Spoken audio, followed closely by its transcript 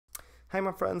Hi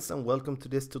my friends and welcome to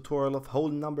this tutorial of hole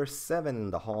number 7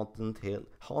 in the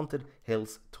Haunted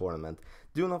Hills tournament.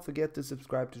 Do not forget to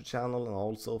subscribe to the channel and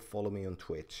also follow me on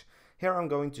Twitch. Here I'm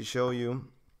going to show you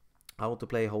how to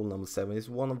play hole number 7. It's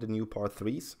one of the new part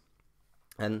 3s.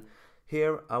 And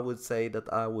here I would say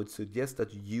that I would suggest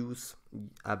that you use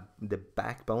the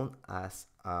backbone as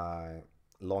a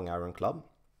long iron club.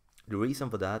 The reason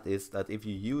for that is that if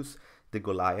you use the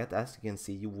Goliath, as you can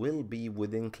see, you will be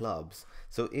within clubs.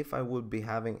 So if I would be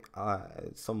having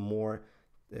some more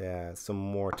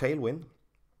tailwind,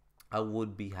 I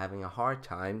would be having a hard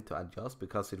time to adjust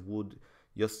because it would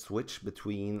just switch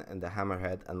between the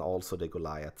hammerhead and also the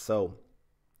Goliath. So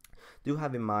do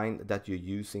have in mind that you're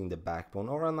using the backbone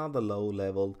or another low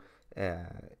level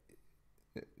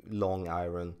long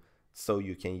iron so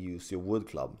you can use your wood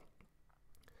club.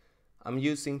 I'm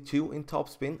using 2 in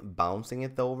topspin, bouncing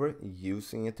it over,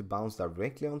 using it to bounce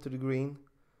directly onto the green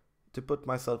to put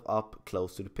myself up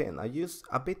close to the pin. I use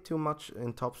a bit too much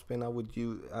in topspin.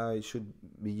 I should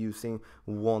be using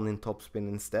 1 in topspin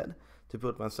instead to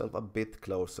put myself a bit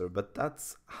closer, but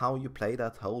that's how you play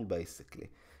that hole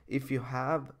basically. If you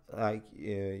have, like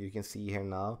you can see here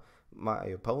now, my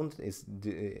opponent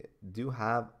do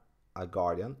have a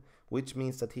guardian, which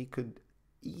means that he could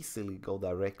easily go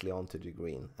directly onto the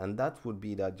green, and that would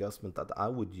be the adjustment that I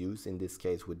would use in this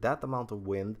case. With that amount of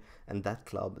wind and that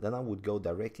club, then I would go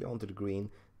directly onto the green,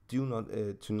 to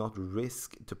not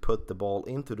risk to put the ball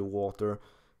into the water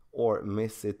or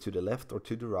miss it to the left or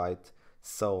to the right.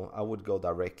 So I would go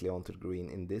directly onto the green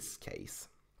in this case.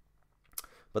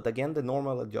 But again, the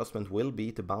normal adjustment will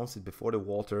be to bounce it before the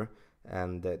water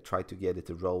and try to get it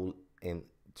to roll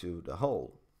into the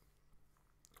hole.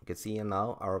 You can see here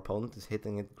now our opponent is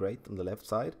hitting it great on the left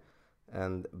side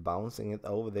and bouncing it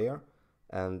over there,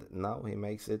 and now he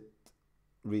makes it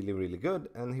really good,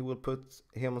 and he will put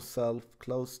himself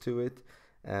close to it,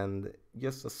 and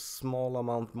just a small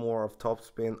amount more of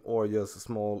topspin or just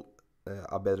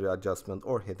a better adjustment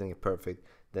or hitting it perfect,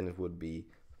 then it would be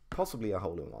possibly a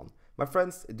hole-in-one. My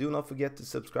friends, do not forget to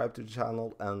subscribe to the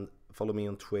channel and follow me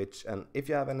on Twitch, and if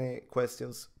you have any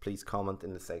questions, please comment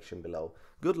in the section below.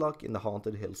 Good luck in the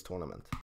Haunted Hills tournament.